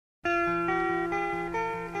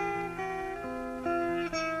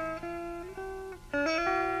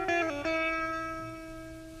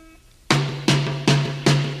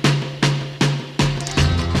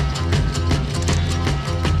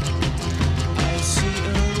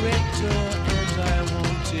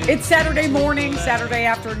It's Saturday morning, Saturday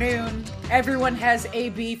afternoon. Everyone has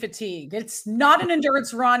AB fatigue. It's not an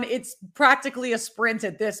endurance run. It's practically a sprint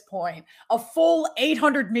at this point, a full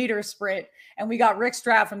 800-meter sprint. And we got Rick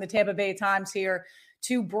Stroud from the Tampa Bay Times here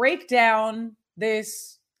to break down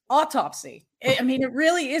this autopsy. I mean, it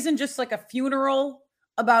really isn't just like a funeral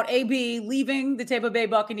about AB leaving the Tampa Bay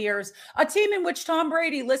Buccaneers, a team in which Tom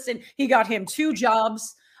Brady, listen, he got him 2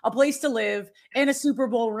 jobs, a place to live, and a Super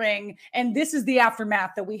Bowl ring. And this is the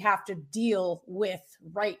aftermath that we have to deal with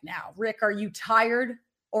right now. Rick, are you tired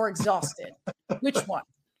or exhausted? Which one?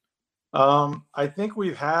 I think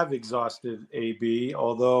we have exhausted AB,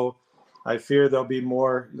 although I fear there'll be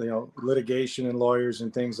more, litigation and lawyers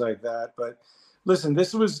and things like that. But listen,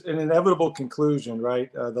 this was an inevitable conclusion,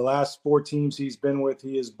 right? The last 4 teams he's been with,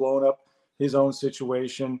 he has blown up his own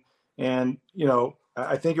situation. And,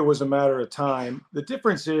 I think it was a matter of time. The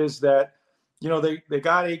difference is that, they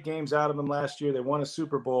got 8 games out of him last year. They won a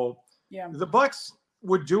Super Bowl. Yeah. The Bucs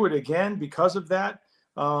would do it again because of that.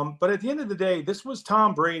 But at the end of the day, this was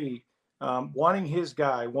Tom Brady wanting his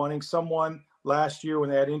guy, wanting someone last year when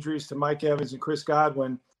they had injuries to Mike Evans and Chris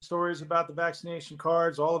Godwin. Stories about the vaccination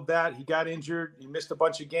cards, all of that. He got injured. He missed a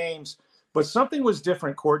bunch of games. But something was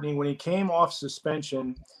different, Courtney, when he came off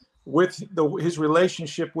suspension with his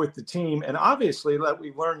relationship with the team. And obviously, like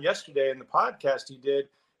we learned yesterday in the podcast he did,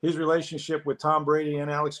 his relationship with Tom Brady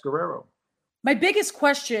and Alex Guerrero. My biggest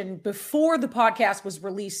question before the podcast was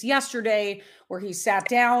released yesterday, where he sat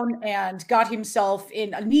down and got himself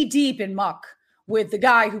in a knee deep in muck with the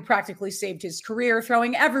guy who practically saved his career,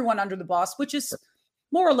 throwing everyone under the bus, which is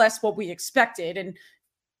more or less what we expected and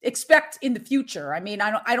expect in the future. I mean,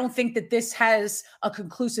 I don't think that this has a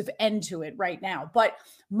conclusive end to it right now. But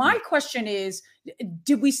my question is,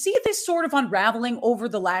 did we see this sort of unraveling over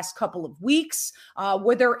the last couple of weeks?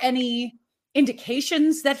 Were there any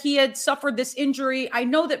indications that he had suffered this injury? I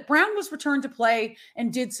know that Brown was returned to play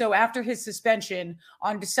and did so after his suspension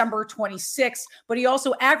on December 26th, but he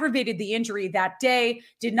also aggravated the injury that day,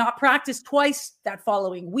 did not practice twice that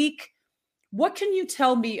following week. What can you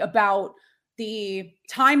tell me about the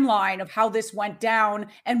timeline of how this went down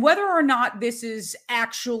and whether or not this is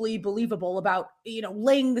actually believable about,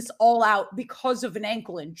 laying this all out because of an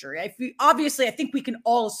ankle injury? Obviously, I think we can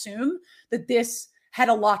all assume that this had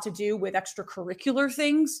a lot to do with extracurricular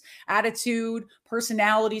things, attitude,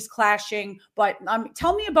 personalities clashing. But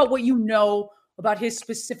tell me about what you know about his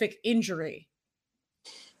specific injury.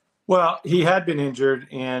 Well, he had been injured,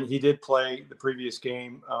 and he did play the previous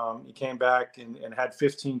game. He came back and had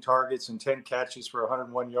 15 targets and 10 catches for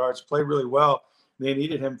 101 yards, played really well. They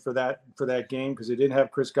needed him for that game because they didn't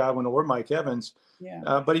have Chris Godwin or Mike Evans.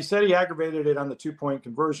 Yeah. But he said he aggravated it on the 2-point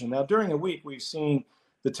conversion. Now, during the week, we've seen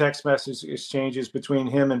the text message exchanges between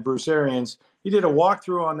him and Bruce Arians. He did a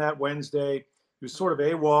walkthrough on that Wednesday. He was sort of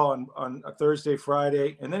AWOL on a Thursday,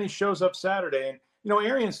 Friday, and then he shows up Saturday. And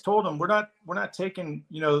Arians told him, we're not taking,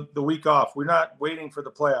 the week off. We're not waiting for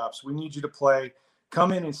the playoffs. We need you to play.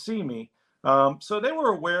 Come in and see me. So they were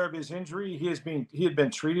aware of his injury. He had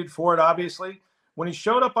been treated for it, obviously. When he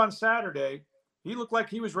showed up on Saturday, he looked like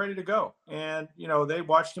he was ready to go. And, they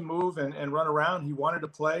watched him move and run around. He wanted to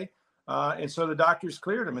play. And so the doctors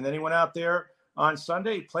cleared him. And then he went out there on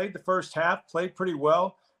Sunday. He played the first half, played pretty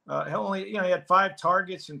well. He had 5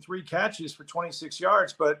 targets and 3 catches for 26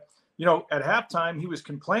 yards. But at halftime, he was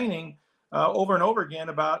complaining over and over again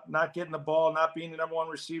about not getting the ball, not being the number 1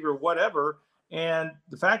 receiver, whatever. And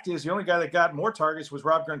the fact is, the only guy that got more targets was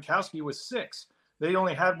Rob Gronkowski with 6. They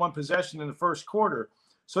only had 1 possession in the first quarter.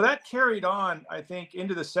 So that carried on, I think,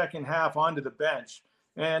 into the second half onto the bench.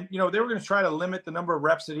 And, they were going to try to limit the number of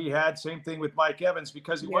reps that he had. Same thing with Mike Evans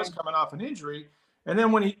because he was coming off an injury. And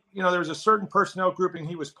then when there was a certain personnel grouping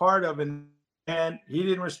he was part of and he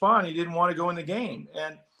didn't respond. He didn't want to go in the game.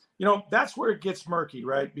 And, that's where it gets murky,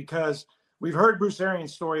 right? Because we've heard Bruce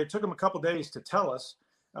Arians' story. It took him a couple days to tell us.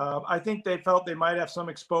 I think they felt they might have some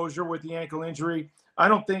exposure with the ankle injury. I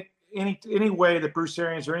don't think any way that Bruce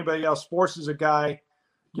Arians or anybody else forces a guy,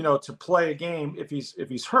 to play a game if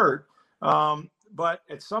he's hurt. But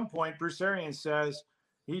at some point, Bruce Arians says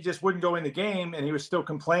he just wouldn't go in the game, and he was still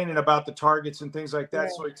complaining about the targets and things like that.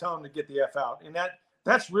 Right. So he told him to get the F out. And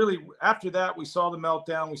that's really, after that, we saw the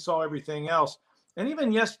meltdown. We saw everything else. And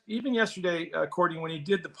even yesterday, Courtney, when he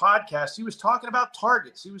did the podcast, he was talking about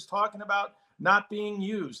targets. He was talking about not being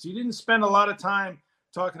used. He didn't spend a lot of time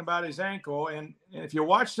talking about his ankle. And if you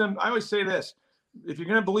watch them, I always say this, if you're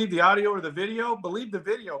going to believe the audio or the video, believe the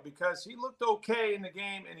video, because he looked okay in the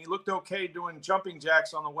game and he looked okay doing jumping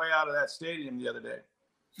jacks on the way out of that stadium the other day.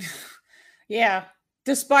 Yeah.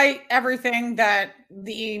 Despite everything that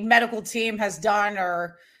the medical team has done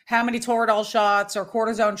or how many Toradol shots or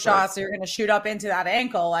cortisone shots are going to shoot up into that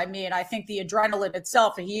ankle. I mean, I think the adrenaline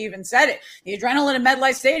itself, and he even said it, the adrenaline in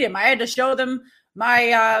MetLife Stadium, I had to show them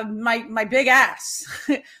my big ass,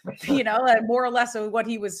 more or less of what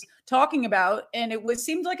he was talking about. And it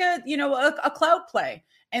seemed like a clout play.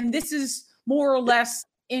 And this is more or less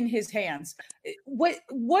in his hands. Rick,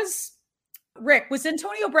 was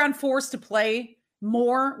Antonio Brown forced to play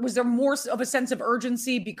more? Was there more of a sense of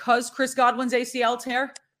urgency because Chris Godwin's ACL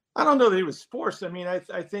tear? I don't know that he was forced. I mean, I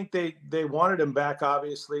think they wanted him back,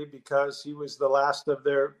 obviously, because he was the last of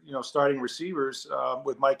their, starting receivers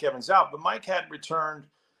with Mike Evans out. But Mike had returned,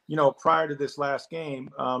 prior to this last game.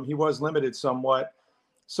 He was limited somewhat.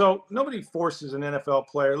 So nobody forces an NFL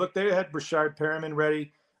player. Look, they had Brashard Perriman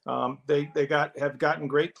ready. They have gotten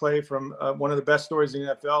great play from one of the best stories in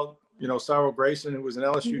the NFL, Cyril Grayson, who was an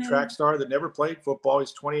LSU track star that never played football.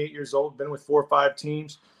 He's 28 years old, been with 4 or 5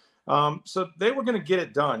 teams. So they were going to get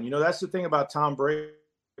it done. That's the thing about Tom Brady,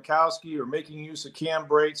 Mikowski, or making use of Cam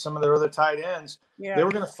Brate, some of their other tight ends. Yeah. They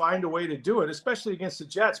were going to find a way to do it, especially against the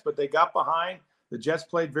Jets. But they got behind. The Jets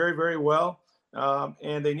played very, very well,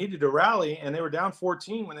 and they needed to rally. And they were down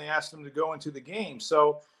 14 when they asked them to go into the game.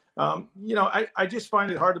 So, I just find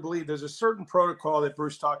it hard to believe. There's a certain protocol that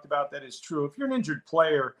Bruce talked about that is true. If you're an injured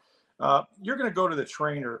player, you're going to go to the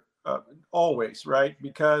trainer always, right?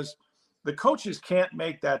 Because the coaches can't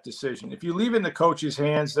make that decision. If you leave it in the coach's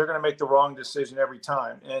hands, they're going to make the wrong decision every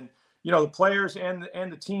time. And, the players and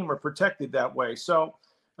the team are protected that way. So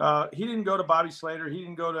he didn't go to Bobby Slater. He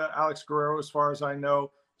didn't go to Alex Guerrero, as far as I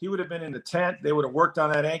know. He would have been in the tent. They would have worked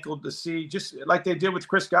on that ankle to see, just like they did with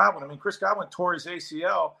Chris Godwin. I mean, Chris Godwin tore his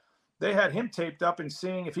ACL. They had him taped up and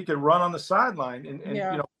seeing if he could run on the sideline and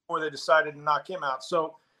before they decided to knock him out.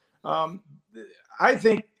 So I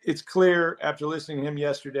think it's clear after listening to him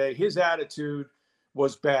yesterday, his attitude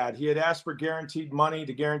was bad. He had asked for guaranteed money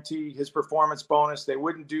to guarantee his performance bonus. They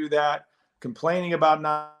wouldn't do that, complaining about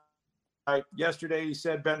not. Yesterday, he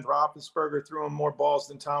said Ben Roethlisberger threw him more balls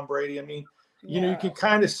than Tom Brady. I mean, you can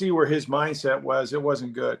kind of see where his mindset was. It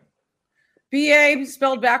wasn't good. BA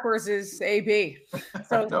spelled backwards is AB.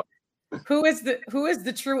 So no. Who is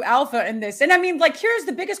the true alpha in this? And I mean, here's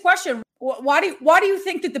the biggest question. Why do you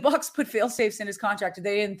think that the Bucs put fail-safes in his contract?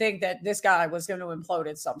 They didn't think that this guy was going to implode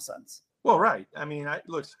in some sense. Well, right. I mean,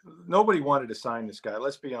 look, nobody wanted to sign this guy.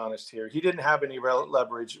 Let's be honest here. He didn't have any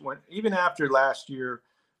leverage even after last year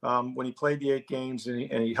when he played the 8 games and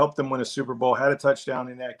he helped them win a Super Bowl, had a touchdown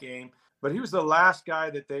in that game. But he was the last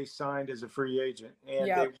guy that they signed as a free agent, and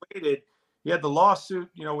they waited. He had the lawsuit,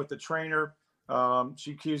 with the trainer.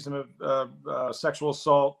 She accused him of sexual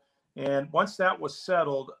assault. And once that was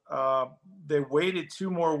settled, they waited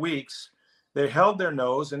 2 more weeks. They held their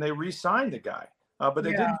nose and they re-signed the guy. But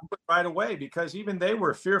they didn't do it right away because even they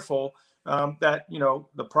were fearful that,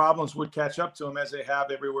 the problems would catch up to him as they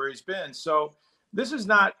have everywhere he's been. So this is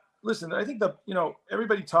not, listen, I think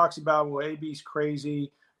everybody talks about, well, AB's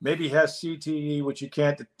crazy. Maybe he has CTE, which you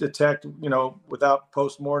can't detect, without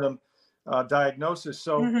postmortem diagnosis.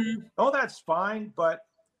 So all that's fine. But,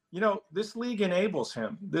 this league enables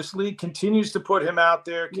him. This league continues to put him out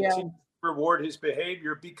there, continues to reward his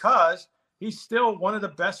behavior because he's still one of the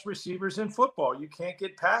best receivers in football. You can't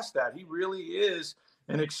get past that. He really is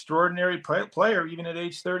an extraordinary player, even at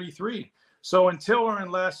age 33. So until or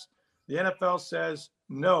unless the NFL says,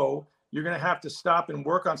 no, you're going to have to stop and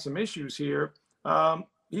work on some issues here,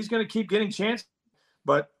 he's going to keep getting chances,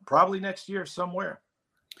 but probably next year somewhere.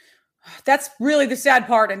 That's really the sad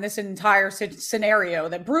part in this entire scenario,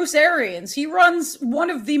 that Bruce Arians, he runs one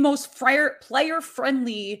of the most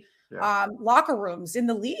player-friendly locker rooms in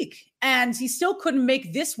the league, and he still couldn't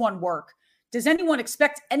make this one work. Does anyone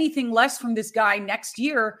expect anything less from this guy next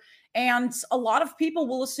year? And a lot of people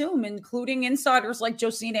will assume, including insiders like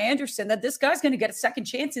Josina Anderson, that this guy's going to get a second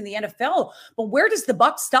chance in the NFL. But where does the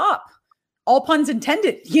Bucs stop? All puns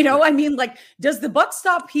intended. I mean, does the Bucs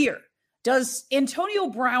stop here? Does Antonio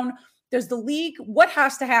Brown, does the league, what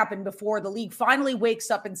has to happen before the league finally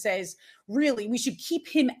wakes up and says, really, we should keep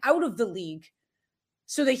him out of the league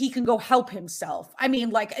so that he can go help himself? I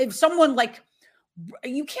mean, if someone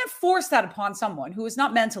you can't force that upon someone who is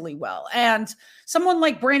not mentally well. And someone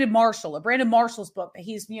like Brandon Marshall's book, that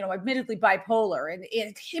he's, admittedly bipolar, and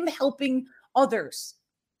him helping others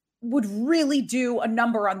would really do a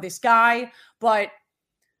number on this guy. But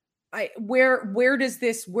where does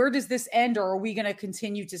this end, or are we going to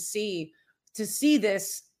continue to see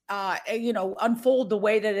this unfold the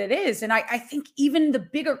way that it is? And I think even the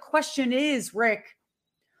bigger question is, Rick,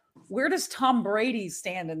 where does Tom Brady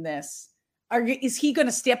stand in this? Is he going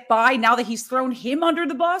to step by now that he's thrown him under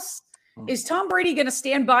the bus? Is Tom Brady going to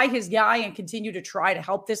stand by his guy and continue to try to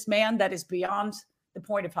help this man that is beyond the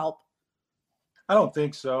point of help? I don't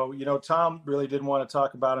think so. Tom really didn't want to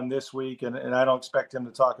talk about him this week, and I don't expect him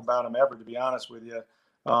to talk about him ever, to be honest with you.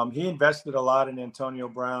 He invested a lot in Antonio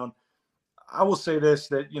Brown. I will say this,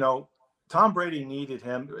 that, Tom Brady needed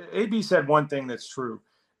him. AB said one thing that's true.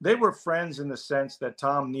 They were friends in the sense that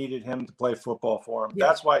Tom needed him to play football for him. Yeah.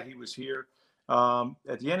 That's why he was here.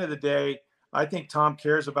 At the end of the day, I think Tom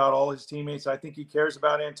cares about all his teammates. I think he cares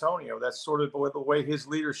about Antonio. That's sort of the way his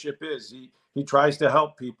leadership is. He tries to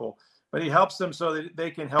help people, but he helps them so that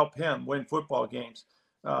they can help him win football games.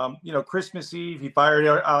 Christmas Eve, he fired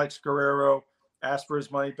Alex Guerrero, asked for his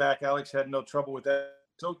money back. Alex had no trouble with that.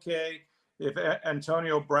 It's okay. If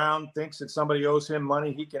Antonio Brown thinks that somebody owes him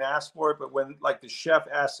money, he can ask for it. But when, like, the chef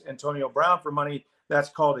asks Antonio Brown for money, that's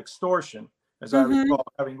called extortion, as I recall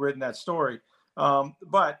having written that story.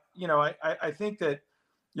 But, I think that,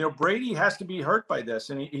 Brady has to be hurt by this.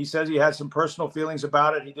 And he says he had some personal feelings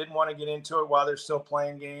about it. He didn't want to get into it while they're still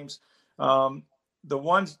playing games.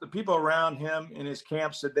 The people around him in his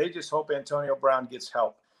camp said they just hope Antonio Brown gets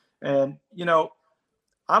help. And,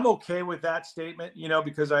 I'm okay with that statement,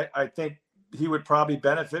 because I think he would probably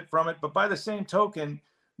benefit from it. But by the same token,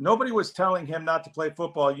 nobody was telling him not to play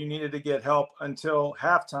football. You needed to get help until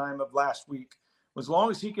halftime of last week. As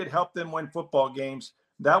long as he could help them win football games,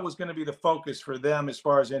 that was going to be the focus for them as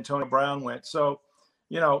far as Antonio Brown went. So,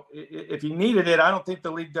 if he needed it, I don't think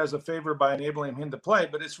the league does a favor by enabling him to play.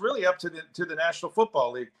 But it's really up to the National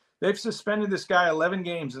Football League. They've suspended this guy 11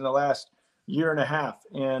 games in the last year and a half.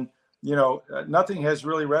 And nothing has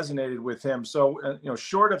really resonated with him. So,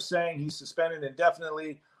 short of saying he's suspended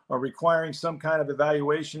indefinitely or requiring some kind of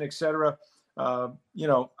evaluation, et cetera,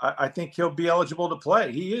 I think he'll be eligible to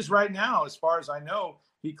play. He is right now, as far as I know.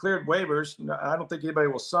 He cleared waivers. I don't think anybody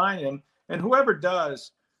will sign him. And whoever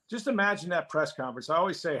does, just imagine that press conference. I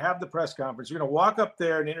always say, have the press conference. You're going to walk up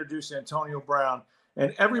there and introduce Antonio Brown,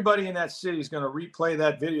 and everybody in that city is going to replay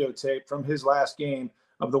that videotape from his last game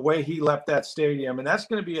of the way he left that stadium. And that's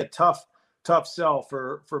going to be a tough sell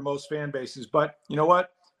for most fan bases. But you know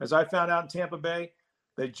what? As I found out in Tampa Bay,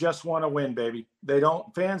 they just want to win, baby.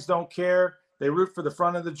 Fans don't care. They root for the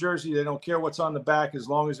front of the jersey. They don't care what's on the back as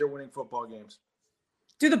long as they're winning football games.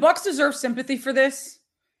 Do the Bucs deserve sympathy for this?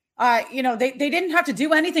 They didn't have to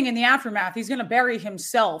do anything in the aftermath. He's going to bury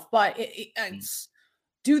himself. But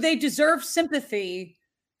do they deserve sympathy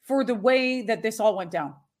for the way that this all went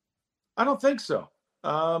down? I don't think so.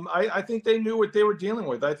 I think they knew what they were dealing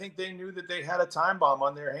with. I think they knew that they had a time bomb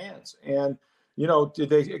on their hands. And, did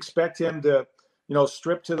they expect him to,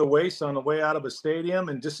 strip to the waist on the way out of a stadium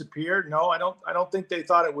and disappear? No, I don't think they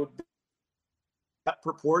thought it would be that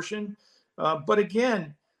proportion. But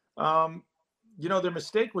again, their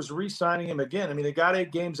mistake was re-signing him again. I mean, they got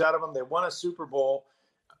 8 games out of him. They won a Super Bowl.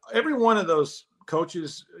 Every one of those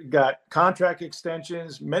coaches got contract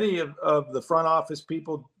extensions. Many of the front office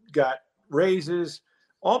people got raises,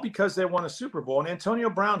 all because they won a Super Bowl. And Antonio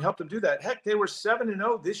Brown helped them do that. Heck, they were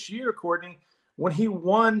 7-0 this year, Courtney, when he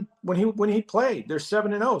played. They're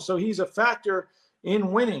 7-0. So he's a factor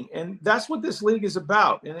in winning. And that's what this league is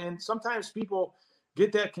about. And sometimes people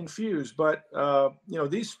get that confused. But,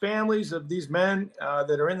 these families of these men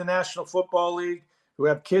that are in the National Football League who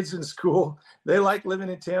have kids in school, they like living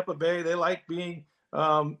in Tampa Bay. They like being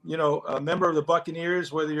a member of the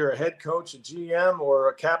Buccaneers, whether you're a head coach, a GM, or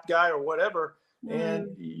a cap guy or whatever, and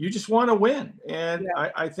you just want to win. And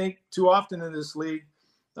I think too often in this league,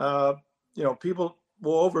 people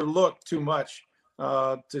will overlook too much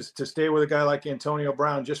to stay with a guy like Antonio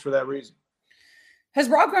Brown just for that reason. Has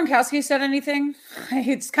Rob Gronkowski said anything?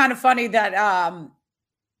 It's kind of funny that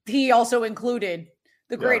he also included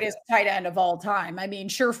the greatest tight end of all time. I mean,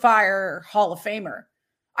 surefire Hall of Famer.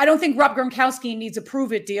 I don't think Rob Gronkowski needs a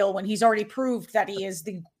prove-it deal when he's already proved that he is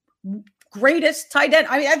the greatest tight end.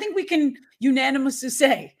 I mean, I think we can unanimously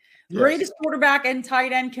say greatest quarterback and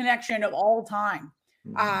tight end connection of all time.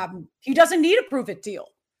 He doesn't need a prove-it deal.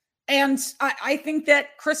 And I think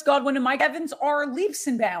that Chris Godwin and Mike Evans are leaps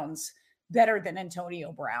and bounds better than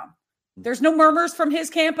Antonio Brown. There's no murmurs from his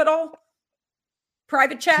camp at all?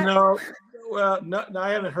 Private chat? No. Well, no, I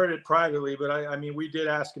haven't heard it privately, but I mean, we did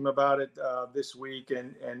ask him about it this week,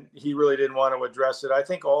 and he really didn't want to address it. I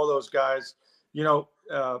think all those guys,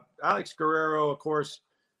 Alex Guerrero, of course,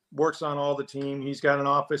 works on all the team. He's got an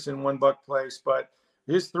office in One Buc Place, but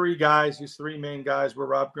his 3 main guys were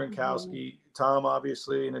Rob Gronkowski, Tom,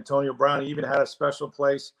 obviously, and Antonio Brown. He even had a special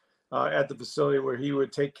place at the facility where he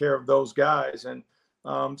would take care of those guys. And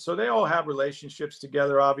so they all have relationships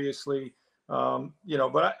together, obviously,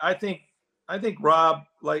 but I think I think Rob,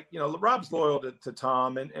 Rob's loyal to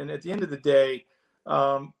Tom. And at the end of the day,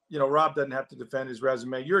 Rob doesn't have to defend his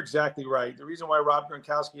resume. You're exactly right. The reason why Rob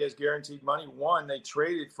Gronkowski has guaranteed money, one, they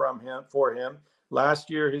traded for him. Last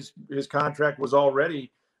year, his contract was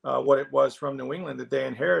already what it was from New England that they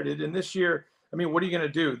inherited. And this year, I mean, what are you going to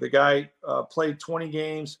do? The guy played 20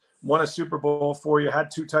 games, won a Super Bowl for you,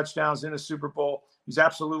 had 2 touchdowns in a Super Bowl. He's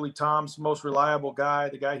absolutely Tom's most reliable guy,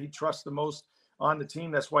 the guy he trusts the most on the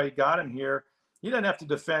team. That's why he got him here. He doesn't have to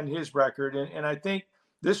defend his record. And I think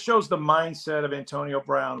this shows the mindset of Antonio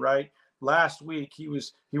Brown, right? Last week, he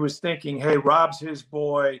was thinking, hey, Rob's his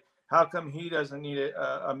boy. How come he doesn't need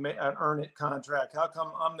an earn-it contract? How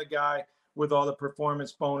come I'm the guy with all the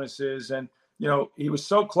performance bonuses? And, he was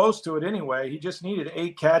so close to it anyway. He just needed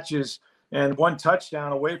 8 catches and 1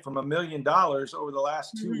 touchdown away from $1 million over the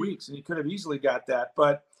last 2 weeks. And he could have easily got that.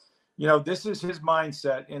 But, this is his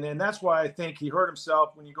mindset. And that's why I think he hurt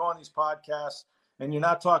himself. When you go on these podcasts and you're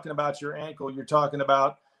not talking about your ankle, you're talking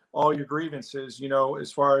about all your grievances,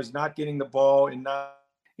 as far as not getting the ball and not.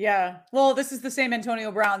 Yeah. Well, this is the same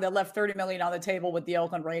Antonio Brown that left $30 million on the table with the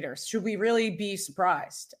Oakland Raiders. Should we really be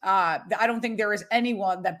surprised? I don't think there is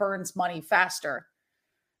anyone that burns money faster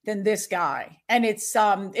than this guy. And it's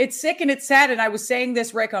sick and it's sad. And I was saying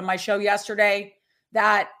this, Rick, on my show yesterday,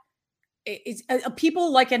 that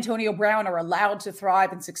people like Antonio Brown are allowed to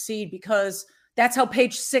thrive and succeed because that's how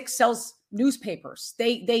Page Six sells newspapers.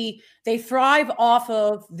 They thrive off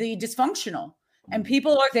of the dysfunctional. And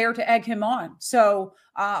people are there to egg him on. So,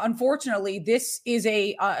 unfortunately, this is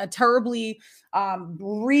a terribly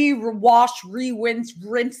rinse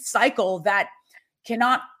cycle that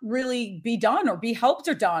cannot really be done or be helped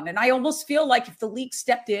or done. And I almost feel like if the league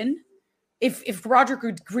stepped in, if Roger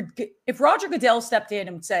Goodell stepped in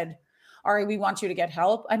and said, "All right, we want you to get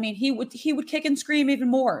help," I mean, he would kick and scream even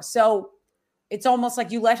more. So it's almost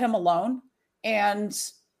like you let him alone, and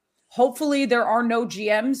hopefully there are no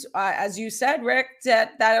GMs, as you said, Rick,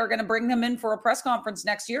 that are going to bring him in for a press conference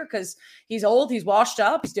next year because he's old, he's washed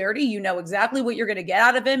up, he's dirty. You know exactly what you're going to get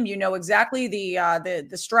out of him. You know exactly the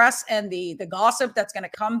stress and the gossip that's going to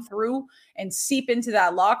come through and seep into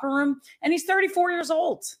that locker room. And he's 34 years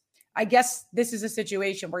old. I guess this is a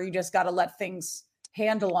situation where you just got to let things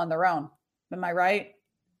handle on their own. Am I right?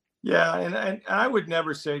 Yeah, and I would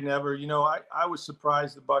never say never. I was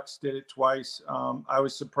surprised the Bucs did it twice. I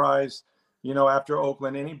was surprised, after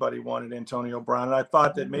Oakland, anybody wanted Antonio Brown. And I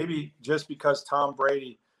thought that maybe just because Tom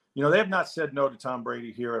Brady, they have not said no to Tom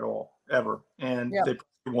Brady here at all, ever. And they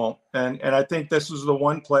probably won't. And I think this was the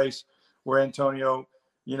one place where Antonio,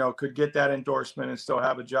 could get that endorsement and still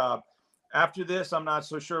have a job. After this, I'm not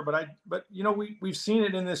so sure. But we've seen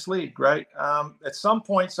it in this league, right? At some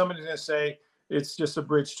point, somebody's going to say, it's just a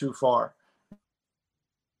bridge too far.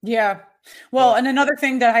 Yeah. Well, and another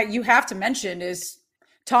thing that you have to mention is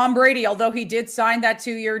Tom Brady, although he did sign that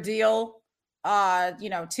 2-year deal,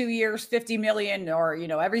 2 years, $50 million, or,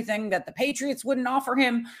 everything that the Patriots wouldn't offer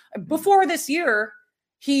him. Before this year,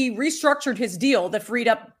 he restructured his deal that freed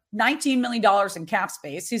up $19 million in cap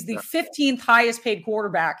space. He's the 15th highest paid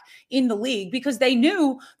quarterback in the league because they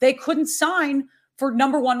knew they couldn't sign for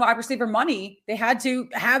number 1 wide receiver money. They had to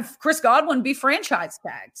have Chris Godwin be franchise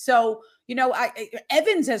tagged. So,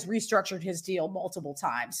 Evans has restructured his deal multiple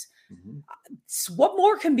times. What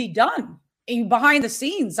more can be done behind the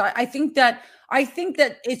scenes? I think that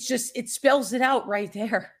it spells it out right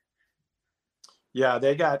there. Yeah,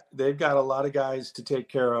 they've got a lot of guys to take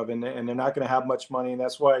care of, and they're not going to have much money. And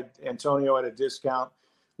that's why Antonio at a discount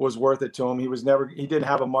was worth it to him. He didn't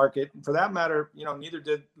have a market for that matter. Neither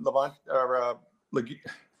did Levant or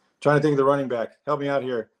trying to think of the running back. Help me out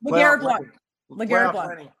here. LeGarrette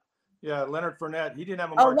Blount. Yeah, Leonard Fournette. He didn't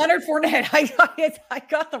have a market. Oh, Leonard Fournette. I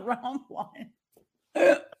got the wrong one.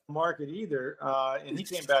 Market either, and he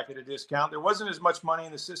came back at a discount. There wasn't as much money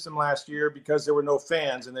in the system last year because there were no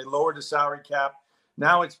fans, and they lowered the salary cap.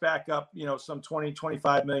 Now it's back up, some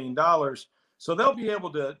 $20-25 million. So they'll be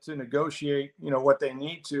able to negotiate, what they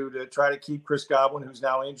need to try to keep Chris Godwin, who's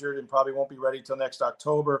now injured and probably won't be ready till next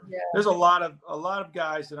October. Yeah. There's a lot of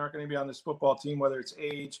guys that aren't going to be on this football team, whether it's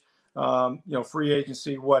age, free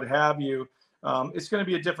agency, what have you. It's going to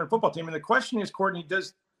be a different football team. And the question is, Courtney,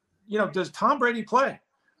 does Tom Brady play?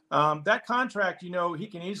 That contract, he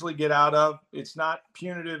can easily get out of. It's not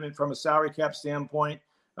punitive, and from a salary cap standpoint,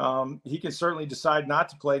 he can certainly decide not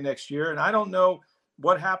to play next year. And I don't know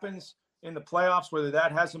what happens in the playoffs, whether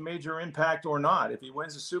that has a major impact or not. If he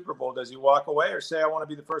wins the Super Bowl, does he walk away or say, I want to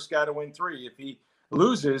be the first guy to win 3? If he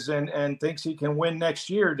loses and thinks he can win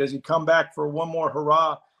next year, does he come back for one more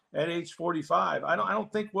hurrah at age 45? I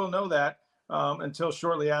don't think we'll know that until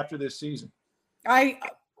shortly after this season.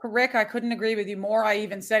 Rick, I couldn't agree with you more. I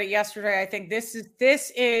even said it yesterday. I think this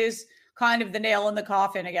is kind of the nail in the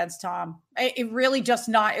coffin against Tom. It really just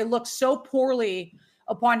not. It looks so poorly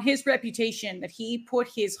upon his reputation that he put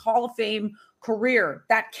his Hall of Fame career,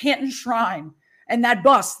 that Canton Shrine, and that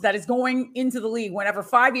bust that is going into the league whenever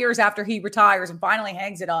 5 years after he retires and finally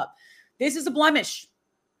hangs it up. This is a blemish,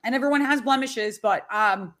 and everyone has blemishes, but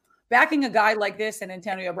backing a guy like this and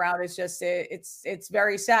Antonio Brown is just it's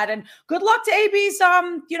very sad. And good luck to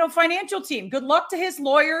AB's financial team. Good luck to his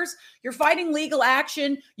lawyers. You're fighting legal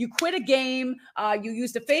action. You quit a game. You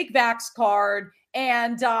used a fake vax card,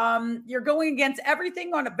 and you're going against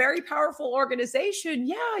everything on a very powerful organization.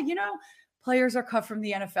 Yeah, players are cut from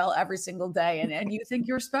the NFL every single day, and you think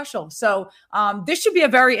you're special. So this should be a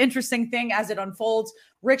very interesting thing as it unfolds.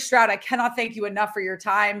 Rick Stroud, I cannot thank you enough for your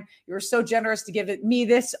time. You were so generous to give me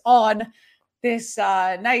this on this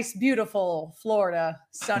nice, beautiful Florida,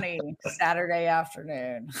 sunny Saturday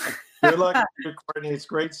afternoon. Good luck, Courtney. It's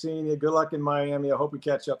great seeing you. Good luck in Miami. I hope we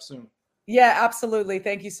catch up soon. Yeah, absolutely.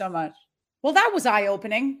 Thank you so much. Well, that was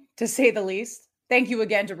eye-opening, to say the least. Thank you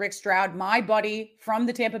again to Rick Stroud, my buddy from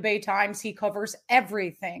the Tampa Bay Times. He covers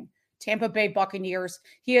everything Tampa Bay Buccaneers.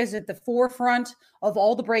 He is at the forefront of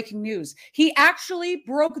all the breaking news. He actually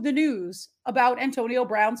broke the news about Antonio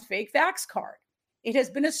Brown's fake vax card. It has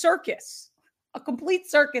been a circus, a complete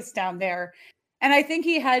circus down there. And I think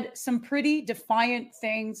he had some pretty defiant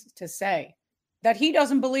things to say, that he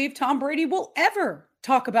doesn't believe Tom Brady will ever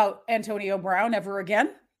talk about Antonio Brown ever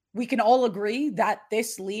again. We can all agree that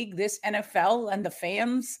this league, this NFL, and the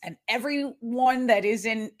fans and everyone that is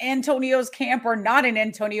in Antonio's camp or not in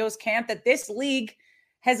Antonio's camp, that this league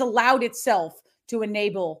has allowed itself to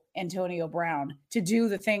enable Antonio Brown to do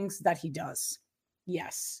the things that he does.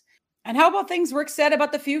 Yes. And how about things Rick said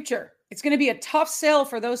about the future? It's going to be a tough sell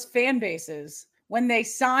for those fan bases when they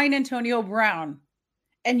sign Antonio Brown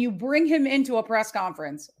and you bring him into a press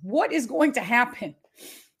conference. What is going to happen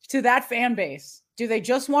to that fan base? Do they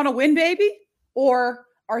just want to win, baby? Or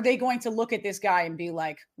are they going to look at this guy and be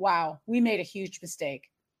like, wow, we made a huge mistake?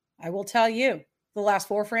 I will tell you, the last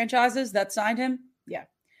 4 franchises that signed him, yeah,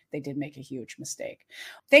 they did make a huge mistake.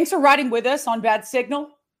 Thanks for riding with us on Bad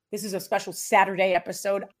Signal. This is a special Saturday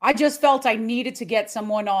episode. I just felt I needed to get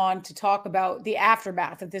someone on to talk about the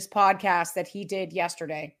aftermath of this podcast that he did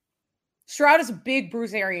yesterday. Stroud is a big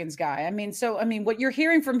Bruce Arians guy. I mean, what you're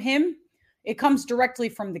hearing from him, it comes directly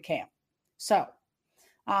from the camp. So,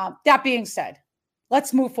 that being said,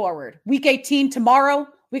 let's move forward. Week 18 tomorrow.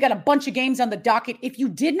 We got a bunch of games on the docket. If you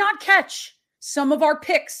did not catch some of our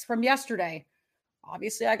picks from yesterday,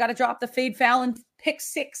 obviously I got to drop the Fade Fallon pick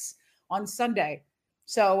 6 on Sunday.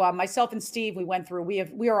 So myself and Steve, we went through.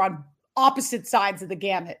 We are on opposite sides of the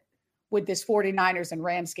gamut with this 49ers and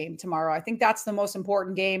Rams game tomorrow. I think that's the most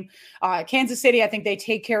important game. Kansas City, I think they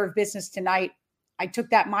take care of business tonight. I took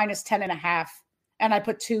that minus 10.5 and I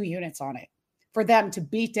put 2 units on it for them to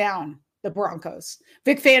beat down the Broncos.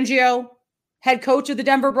 Vic Fangio, head coach of the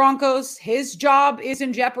Denver Broncos, his job is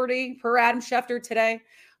in jeopardy per Adam Schefter today.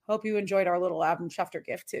 Hope you enjoyed our little Adam Schefter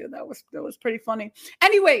gift too. That was pretty funny.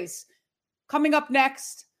 Anyways, coming up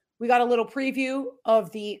next, we got a little preview of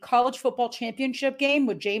the college football championship game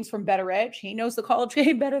with James from BettorEdge. He knows the college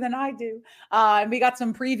game better than I do. And we got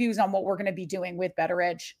some previews on what we're going to be doing with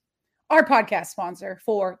BettorEdge, our podcast sponsor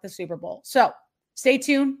for the Super Bowl. So stay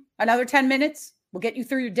tuned. Another 10 minutes. We'll get you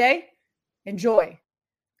through your day. Enjoy.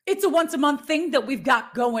 It's a once a month thing that we've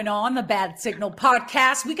got going on, the Bad Signal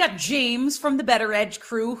podcast. We got James from the BettorEdge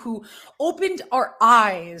crew who opened our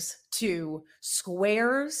eyes to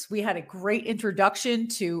squares. We had a great introduction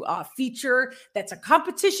to a feature that's a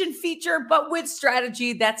competition feature, but with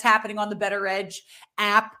strategy that's happening on the BettorEdge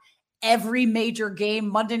app. Every major game,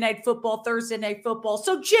 Monday Night Football, Thursday Night Football.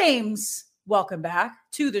 So James, welcome back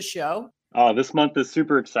to the show. Oh, this month is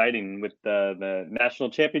super exciting with the national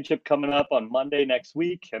championship coming up on Monday next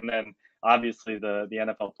week. And then obviously the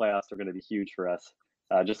NFL playoffs are going to be huge for us.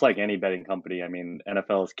 Just like any betting company. I mean,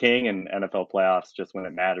 NFL is king and NFL playoffs, just when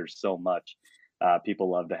it matters so much, people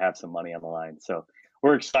love to have some money on the line. So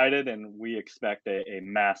we're excited and we expect a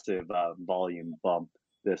massive volume bump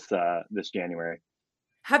this January.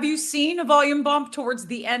 Have you seen a volume bump towards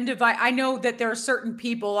the end of, I know that there are certain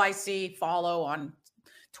people I see follow on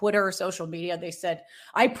Twitter or social media. They said,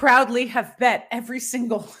 I proudly have bet every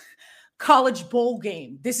single college bowl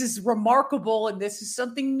game. This is remarkable. And this is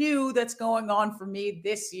something new that's going on for me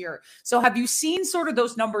this year. So have you seen sort of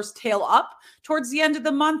those numbers tail up towards the end of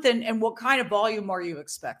the month? And what kind of volume are you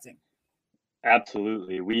expecting?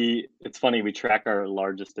 Absolutely. It's funny. We track our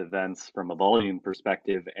largest events from a volume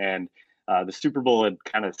perspective, and The Super Bowl had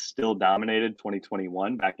kind of still dominated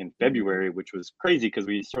 2021 back in February, which was crazy because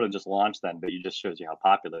we sort of just launched then, but it just shows you how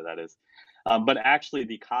popular that is. But actually,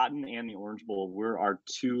 the Cotton and the Orange Bowl were our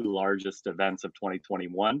two largest events of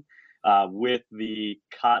 2021, with the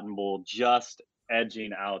Cotton Bowl just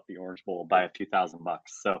edging out the Orange Bowl by a few $1,000.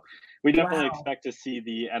 So we definitely expect to see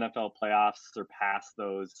the NFL playoffs surpass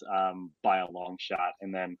those by a long shot.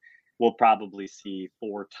 And then we'll probably see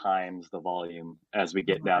 4 times the volume as we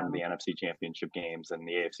get down to the NFC Championship games and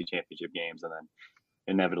the AFC Championship games, and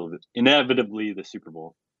then inevitably the Super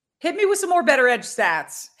Bowl. Hit me with some more BettorEdge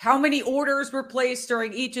stats. How many orders were placed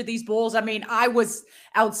during each of these bowls? I mean, I was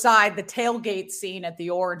outside the tailgate scene at the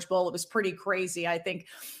Orange Bowl. It was pretty crazy. I think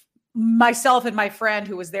myself and my friend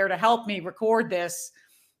who was there to help me record this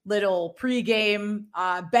little pregame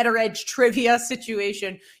BettorEdge trivia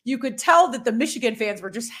situation, you could tell that the Michigan fans were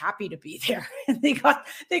just happy to be there. And they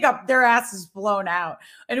got their asses blown out.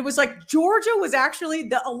 And it was like Georgia was actually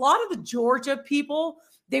a lot of the Georgia people,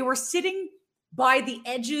 they were sitting by the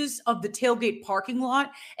edges of the tailgate parking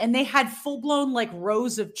lot, and they had full-blown like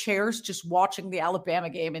rows of chairs just watching the Alabama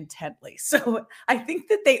game intently. So I think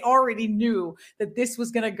that they already knew that this was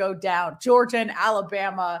going to go down. Georgia and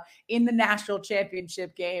Alabama in the national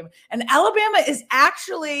championship game. And Alabama is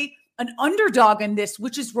actually an underdog in this,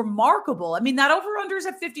 which is remarkable. I mean, that over-under is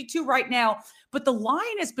at 52 right now, but the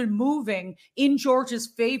line has been moving in Georgia's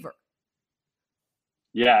favor.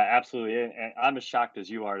 Yeah, absolutely. And I'm as shocked as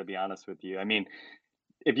you are, to be honest with you. I mean,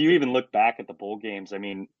 if you even look back at the bowl games, I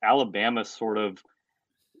mean, Alabama sort of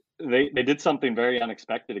they did something very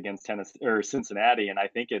unexpected against Tennessee or Cincinnati, and I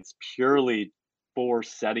think it's purely for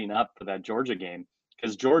setting up for that Georgia game,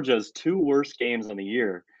 because Georgia's 2 worst games on the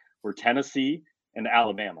year were Tennessee and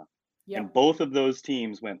Alabama. Yep. And both of those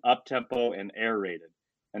teams went up tempo and air raided.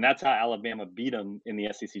 And that's how Alabama beat them in the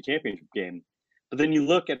SEC championship game. But then you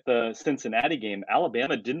look at the Cincinnati game,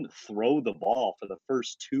 Alabama didn't throw the ball for the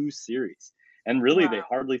first 2 series. And really, they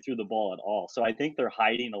hardly threw the ball at all. So I think they're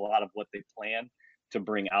hiding a lot of what they plan to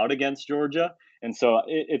bring out against Georgia. And so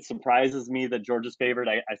it surprises me that Georgia's favored.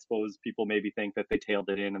 I suppose people maybe think that they tailed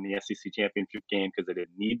it in the SEC championship game because they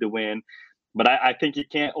didn't need to win. But I think you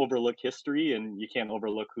can't overlook history, and you can't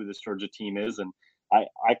overlook who this Georgia team is. And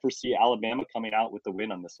I foresee Alabama coming out with the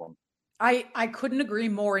win on this one. I couldn't agree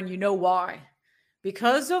more, and you know why.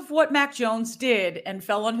 Because of what Mac Jones did and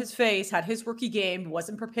fell on his face, had his rookie game,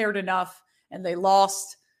 wasn't prepared enough, and they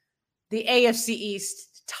lost the AFC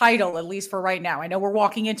East title, at least for right now. I know we're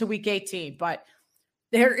walking into week 18, but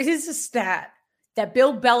there is a stat that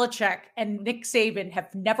Bill Belichick and Nick Saban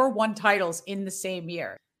have never won titles in the same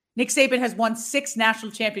year. Nick Saban has won 6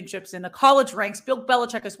 national championships in the college ranks. Bill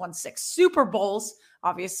Belichick has won 6 Super Bowls,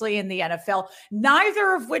 obviously, in the NFL,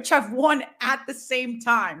 neither of which have won at the same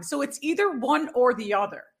time. So it's either one or the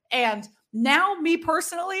other. And now, me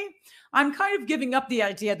personally, I'm kind of giving up the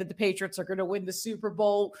idea that the Patriots are going to win the Super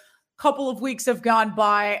Bowl. A couple of weeks have gone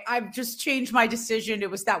by. I've just changed my decision.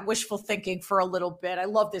 It was that wishful thinking for a little bit. I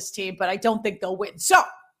love this team, but I don't think they'll win. So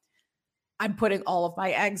I'm putting all of my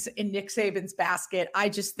eggs in Nick Saban's basket. I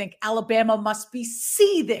just think Alabama must be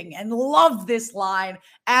seething and love this line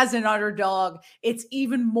as an underdog. It's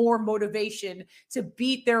even more motivation to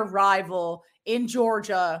beat their rival in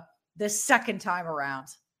Georgia the second time around.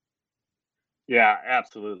 Yeah,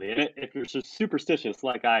 absolutely. And if you're superstitious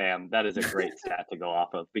like I am, that is a great stat to go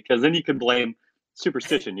off of, because then you can blame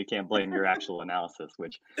superstition. You can't blame your actual analysis,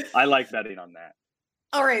 which I like betting on that.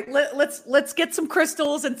 All right, let's get some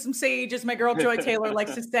crystals and some sage, as my girl Joy Taylor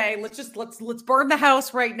likes to say. Let's burn the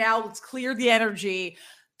house right now. Let's clear the energy.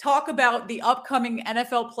 Talk about the upcoming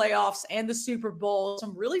NFL playoffs and the Super Bowl.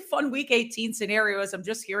 Some really fun Week 18 scenarios. I'm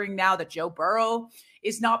just hearing now that Joe Burrow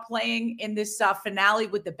is not playing in this finale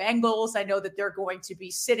with the Bengals. I know that they're going to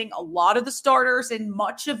be sitting a lot of the starters in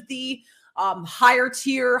much of the higher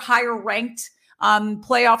tier, higher ranked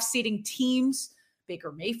playoff seeding teams.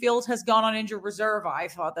 Baker Mayfield has gone on injured reserve. I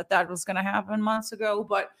thought that was going to happen months ago,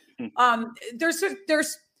 but there's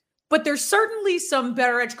certainly some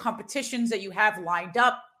BettorEdge competitions that you have lined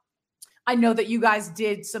up. I know that you guys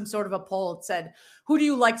did some sort of a poll that said, who do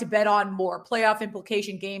you like to bet on more, playoff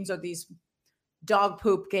implication games or these dog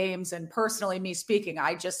poop games? And personally, me speaking,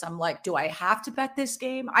 I'm like, do I have to bet this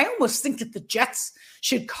game? I almost think that the Jets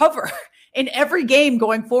should cover in every game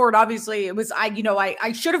going forward. Obviously, it was, I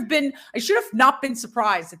should have not been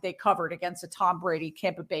surprised that they covered against a Tom Brady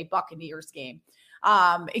Tampa Bay Buccaneers game,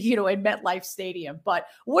 in MetLife Stadium. But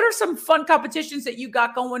what are some fun competitions that you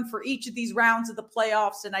got going for each of these rounds of the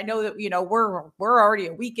playoffs? And I know that, we're already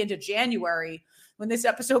a week into January. When this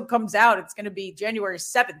episode comes out, it's going to be January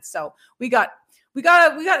 7th. So we got we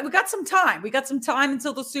got some time. We got some time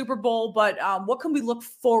until the Super Bowl, but what can we look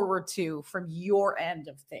forward to from your end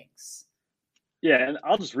of things? Yeah, and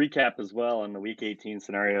I'll just recap as well on the Week 18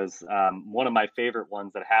 scenarios. One of my favorite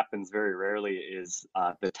ones that happens very rarely is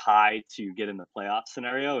the tie to get in the playoff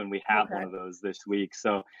scenario, and we have one of those this week.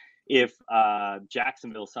 So if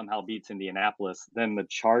Jacksonville somehow beats Indianapolis, then the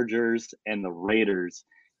Chargers and the Raiders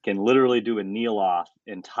can literally do a kneel off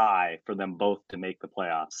and tie for them both to make the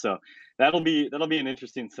playoffs. So that'll be an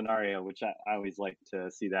interesting scenario, which I always like to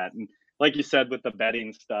see that. And like you said with the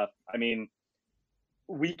betting stuff, I mean,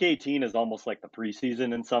 Week 18 is almost like the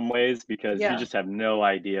preseason in some ways because you just have no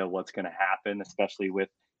idea what's going to happen, especially with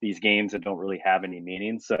these games that don't really have any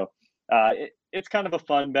meaning. So it's kind of a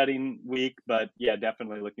fun betting week, but yeah,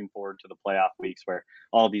 definitely looking forward to the playoff weeks where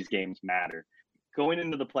all these games matter. Going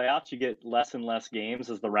into the playoffs, you get less and less games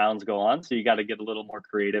as the rounds go on, so you got to get a little more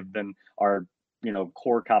creative than our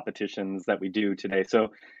core competitions that we do today. So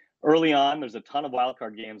early on, there's a ton of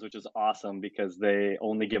wildcard games, which is awesome because they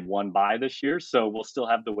only give one bye this year. So we'll still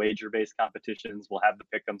have the wager-based competitions. We'll have the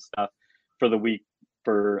pick'em stuff for the week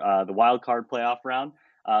for the wildcard playoff round.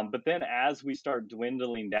 But then as we start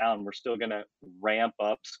dwindling down, we're still going to ramp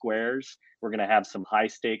up squares. We're going to have some high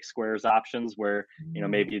stakes squares options where,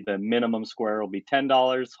 maybe the minimum square will be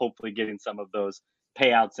 $10, hopefully getting some of those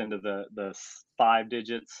payouts into the 5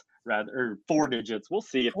 digits or 4 digits. We'll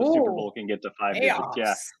see if the Super Bowl can get to 5 digits.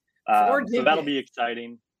 Yeah. So that'll be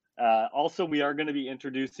exciting. Also, we are going to be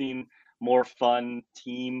introducing more fun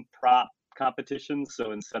team prop competitions.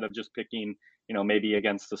 So instead of just picking, maybe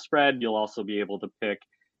against the spread, you'll also be able to pick,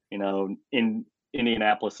 in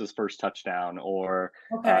Indianapolis's first touchdown or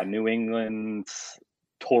New England's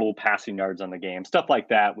total passing yards on the game, stuff like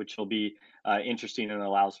that, which will be interesting and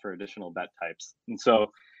allows for additional bet types.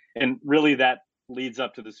 And really that leads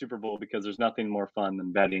up to the Super Bowl because there's nothing more fun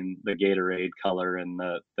than betting the Gatorade color and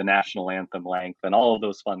the national anthem length and all of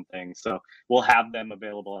those fun things. So we'll have them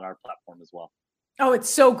available on our platform as well. Oh, it's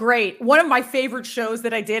so great. One of my favorite shows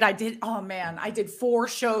that I did 4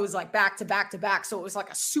 shows like back to back to back. So it was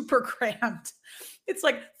like a super cramped. It's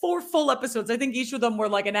like 4 full episodes. I think each of them were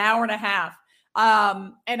like an hour and a half.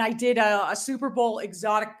 And I did a Super Bowl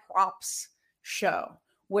exotic props show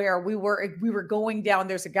where we were going down.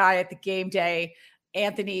 There's a guy at the game day,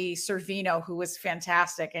 Anthony Servino, who was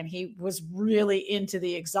fantastic. And he was really into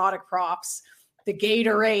the exotic props, the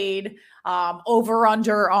Gatorade, over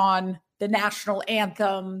under on the national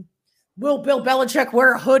anthem. Will Bill Belichick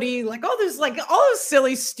wear a hoodie? Like all those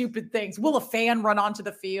silly, stupid things. Will a fan run onto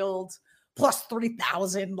the field? Plus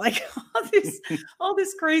 3,000, like all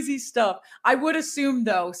this crazy stuff. I would assume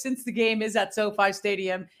though, since the game is at SoFi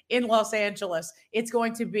Stadium in Los Angeles, it's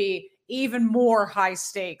going to be even more high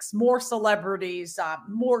stakes, more celebrities,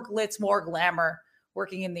 more glitz, more glamour.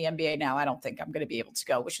 Working in the NBA now, I don't think I'm going to be able to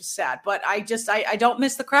go, which is sad. But I don't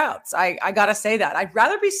miss the crowds. I got to say that. I'd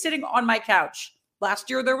rather be sitting on my couch. Last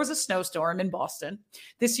year, there was a snowstorm in Boston.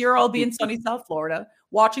 This year, I'll be in sunny South Florida,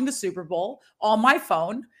 watching the Super Bowl on my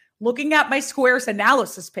phone, looking at my Squares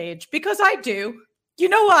analysis page because I do.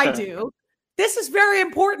 I do. This is very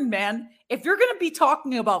important, man. If you're going to be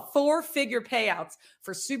talking about 4-figure payouts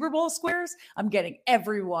for Super Bowl squares, I'm getting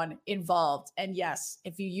everyone involved. And yes,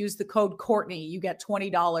 if you use the code Courtney, you get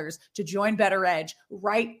 $20 to join BettorEdge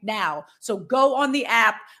right now. So go on the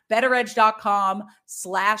app,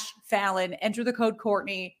 bettoredge.com/Fallon, enter the code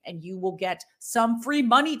Courtney, and you will get some free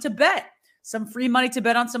money to bet. Some free money to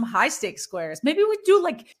bet on some high stakes squares. Maybe we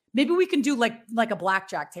can do like a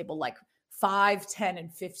blackjack table, like 5, 10,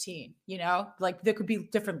 and 15, like there could be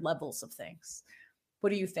different levels of things. What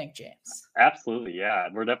do you think, James? Absolutely. Yeah.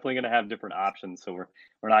 We're definitely going to have different options. So we're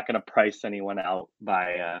not going to price anyone out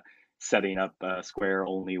by setting up a square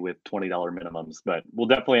only with $20 minimums, but we'll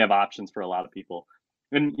definitely have options for a lot of people.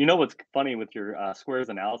 And what's funny with your squares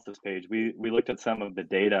analysis page, we looked at some of the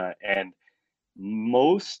data and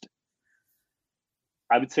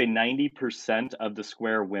I would say 90% of the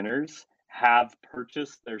square winners have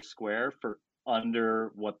purchased their square for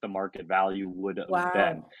under what the market value would have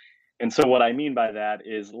been. And so what I mean by that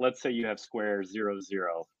is, let's say you have square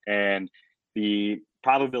 0-0 and the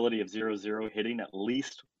probability of 0-0 hitting at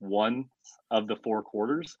least one of the 4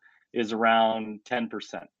 quarters is around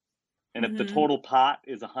 10%. And if the total pot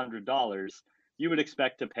is $100, you would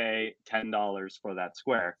expect to pay $10 for that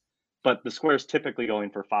square. But the square is typically going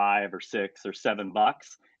for $5 or $6 or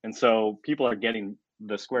 $7. And so people are getting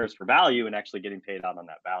the squares for value and actually getting paid out on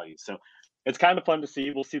that value. So it's kind of fun to see.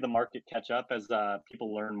 We'll see the market catch up as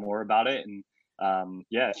people learn more about it. And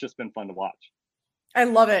it's just been fun to watch. I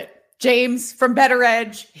love it. James from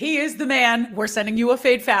BettorEdge, he is the man. We're sending you a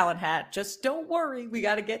Fade Fallon hat. Just don't worry. We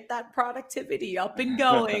got to get that productivity up and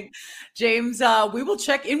going. James, we will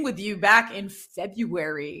check in with you back in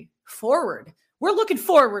February. We're looking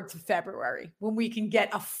forward to February when we can get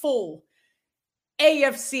a full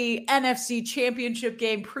AFC, NFC championship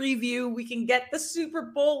game preview. We can get the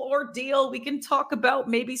Super Bowl ordeal. We can talk about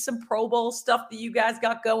maybe some Pro Bowl stuff that you guys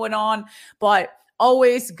got going on. But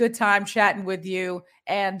always a good time chatting with you,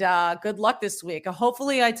 and good luck this week.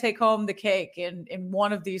 Hopefully I take home the cake in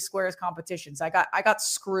one of these Squares competitions. I got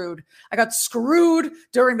screwed. I got screwed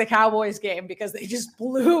during the Cowboys game because they just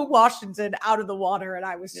blew Washington out of the water, and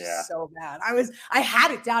I was just so mad. I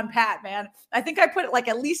had it down pat, man. I think I put it like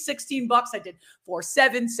at least $16. I did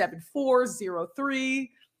 4-7, 7-4, 0-3,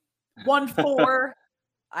 1-4.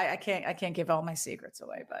 I can't give all my secrets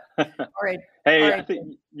away, but all right. Hey, all right. I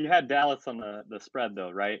think you had Dallas on the spread though,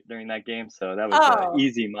 right? During that game. So that was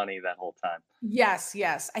easy money that whole time. Yes.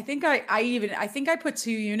 I think I put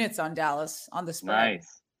 2 units on Dallas on the spread.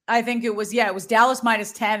 Nice. I think it was Dallas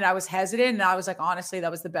 -10. And I was hesitant, and I was like, honestly, that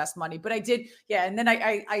was the best money. But I did, and then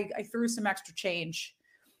I threw some extra change,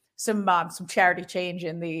 some charity change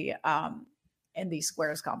in the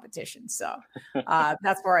Squares competition. So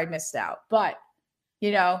that's where I missed out. But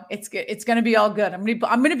it's good. It's going to be all good. I'm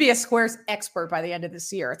going to be a Squares expert by the end of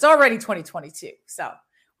this year. It's already 2022. So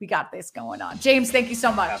we got this going on. James, thank you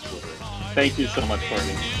so much. Absolutely. Thank you so much,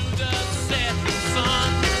 Courtney.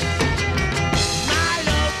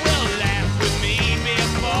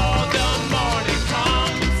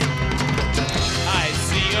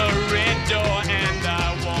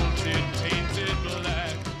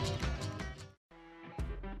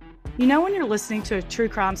 You know when you're listening to a true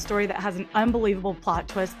crime story that has an unbelievable plot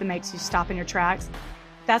twist that makes you stop in your tracks?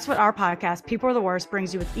 That's what our podcast, People Are the Worst,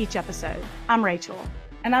 brings you with each episode. I'm Rachel.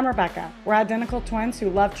 And I'm Rebecca. We're identical twins who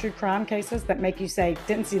love true crime cases that make you say,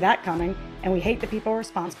 didn't see that coming, and we hate the people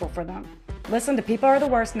responsible for them. Listen to People Are the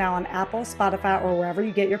Worst now on Apple, Spotify, or wherever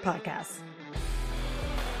you get your podcasts.